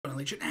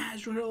Legion.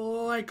 As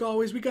like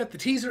always, we got the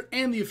teaser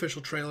and the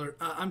official trailer.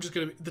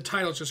 The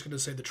title's just gonna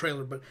say the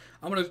trailer, but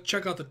I'm gonna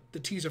check out the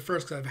teaser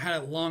first because I've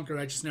had it longer.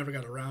 I just never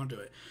got around to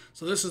it.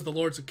 So this is the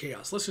Lords of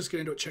Chaos. Let's just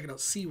get into it, check it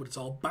out, see what it's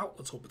all about.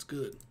 Let's hope it's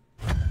good.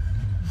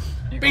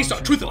 Based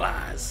on truth or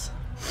lies.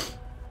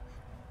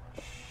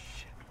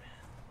 Shit, man.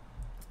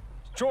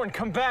 Jordan,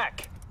 come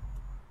back.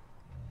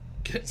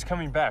 He's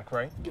coming back,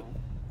 right?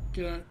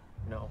 Get on.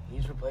 No,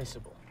 he's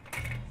replaceable.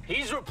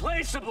 He's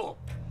replaceable.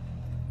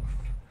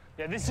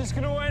 Yeah, this is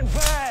gonna end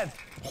bad.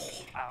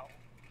 Ow.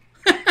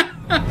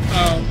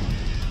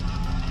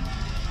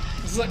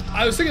 This is like,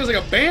 I was thinking it was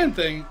like a band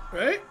thing,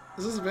 right?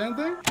 Is this a band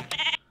thing?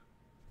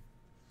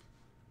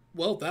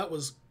 Well, that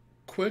was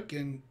quick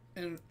and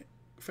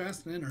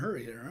fast and in a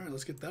hurry here. All right,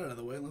 let's get that out of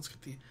the way. Let's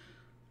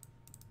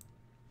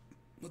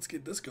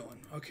get this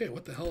going. Okay,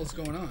 what the hell is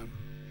going on?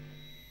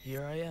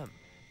 Here I am,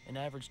 an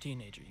average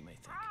teenager, you may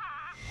think.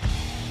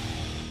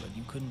 But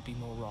you couldn't be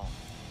more wrong.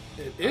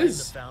 It I'm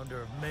is. the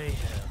founder of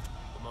Mayhem,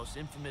 the most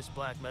infamous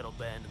black metal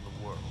band in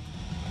the world.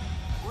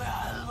 We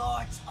are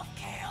Lords of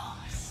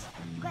Chaos.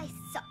 You guys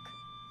suck.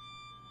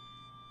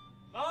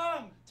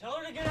 Mom, tell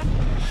her to get out.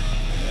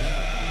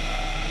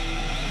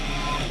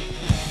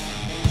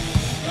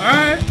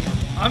 Alright,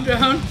 I'm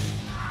down.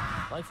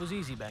 Life was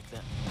easy back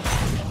then.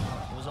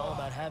 It was all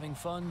about having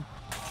fun,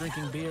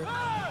 drinking beer,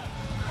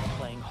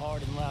 playing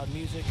hard and loud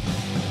music.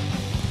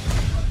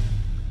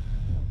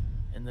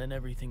 And then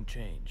everything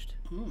changed.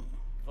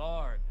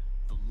 Vard,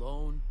 the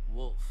lone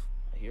wolf.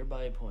 I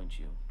hereby appoint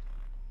you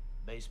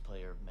bass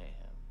player of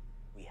Mayhem.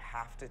 We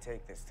have to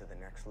take this to the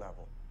next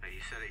level. But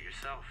you said it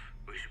yourself.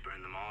 We should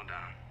burn them all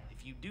down.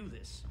 If you do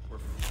this, we're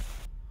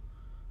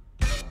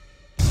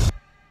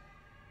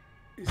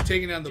He's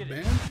taking down the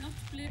band?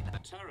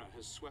 Terror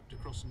has swept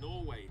across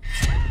Norway.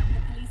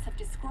 The police have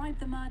described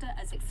the murder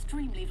as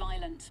extremely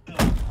violent.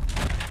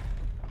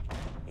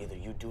 Either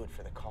you do it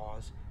for the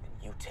cause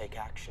and you take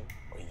action,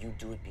 or you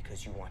do it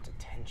because you want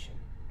attention.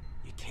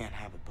 You can't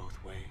have it both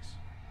ways.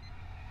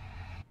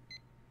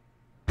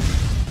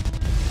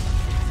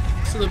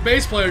 So the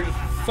bass player just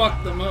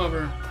fucked them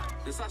over.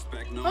 The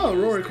suspect known Oh, as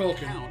Rory the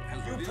Culkin. Count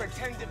has You revealed-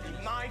 pretend to be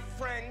my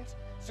friend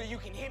so you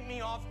can hit me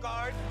off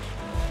guard?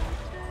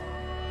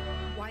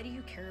 Why do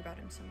you care about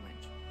him so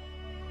much?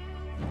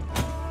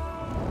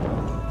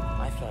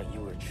 I thought you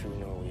were true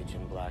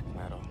Norwegian black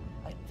metal.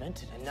 I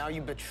invented it, and now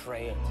you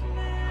betray it.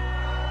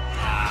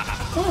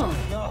 Oh.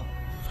 No.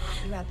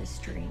 You had this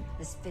dream,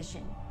 this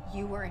vision.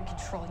 You were in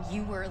control.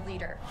 You were a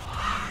leader.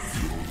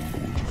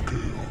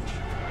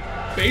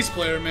 Bass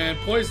player, man,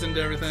 poisoned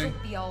everything.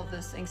 Could be all of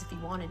those things if you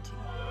wanted to.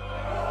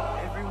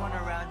 Everyone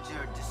around you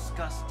are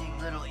disgusting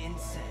little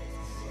insects.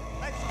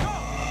 Let's go!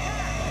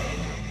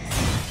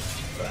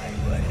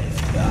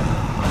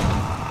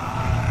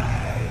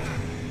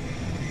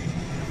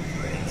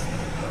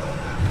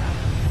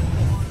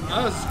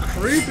 That was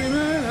creepy,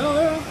 man. Hell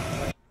yeah.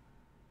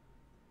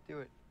 Do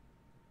it.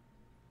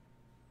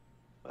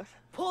 What?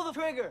 Pull the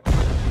trigger!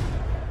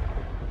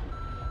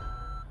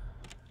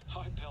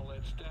 Hi,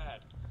 Plz,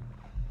 Dad.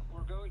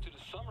 We're going to the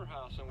summer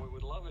house, and we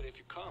would love it if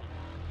you come.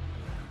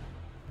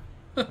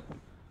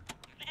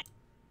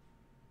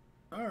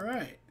 All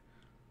right.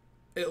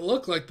 It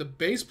looked like the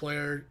bass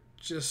player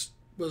just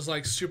was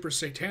like super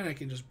satanic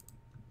and just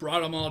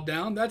brought them all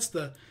down. That's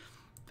kind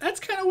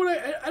of what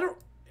I don't.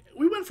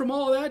 We went from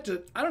all of that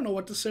to I don't know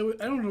what to say.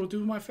 I don't know what to do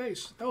with my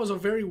face. That was a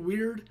very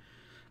weird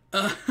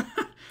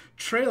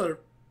trailer,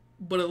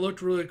 but it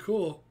looked really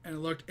cool and it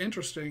looked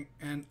interesting,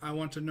 and I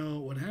want to know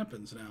what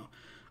happens now.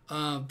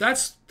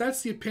 That's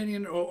the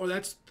opinion, or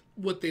that's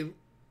what the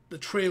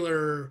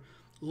trailer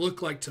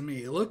looked like to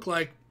me. It looked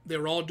like they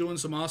were all doing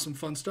some awesome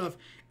fun stuff,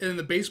 and then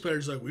the bass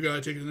player's like, we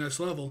gotta take it to the next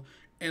level,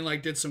 and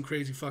like did some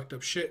crazy fucked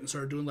up shit and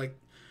started doing like,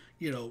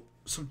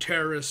 some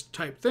terrorist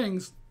type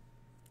things,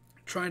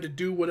 trying to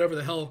do whatever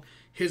the hell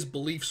his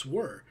beliefs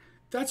were.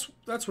 That's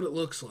what it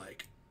looks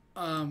like.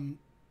 And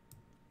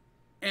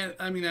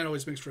I mean, that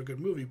always makes for a good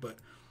movie, but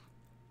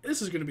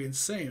this is gonna be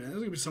insane. There's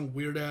gonna be some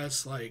weird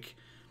ass, like,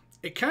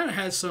 it kind of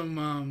has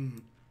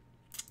some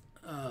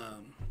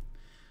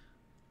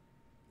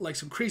like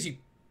some crazy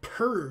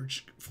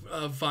Purge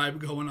vibe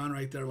going on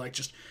right there. Like,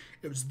 just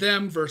it was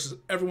them versus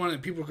everyone,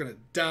 and people were gonna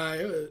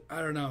die.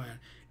 I don't know, man.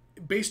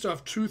 Based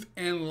off truth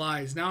and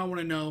lies. Now I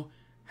want to know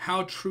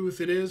how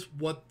truth it is.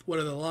 What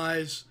are the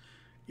lies?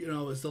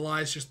 Is the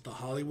lies just the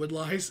Hollywood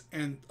lies,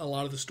 and a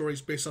lot of the stories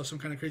based off some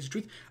kind of crazy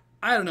truth?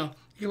 I don't know.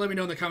 You can let me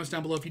know in the comments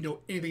down below if you know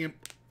anything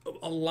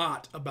a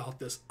lot about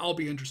this. I'll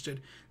be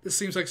interested. This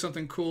seems like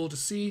something cool to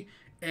see,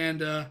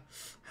 and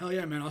hell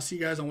yeah, man. I'll see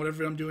you guys on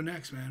whatever I'm doing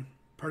next, man.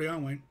 Party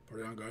on, Wayne.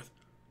 Party on, Garth.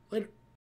 Later.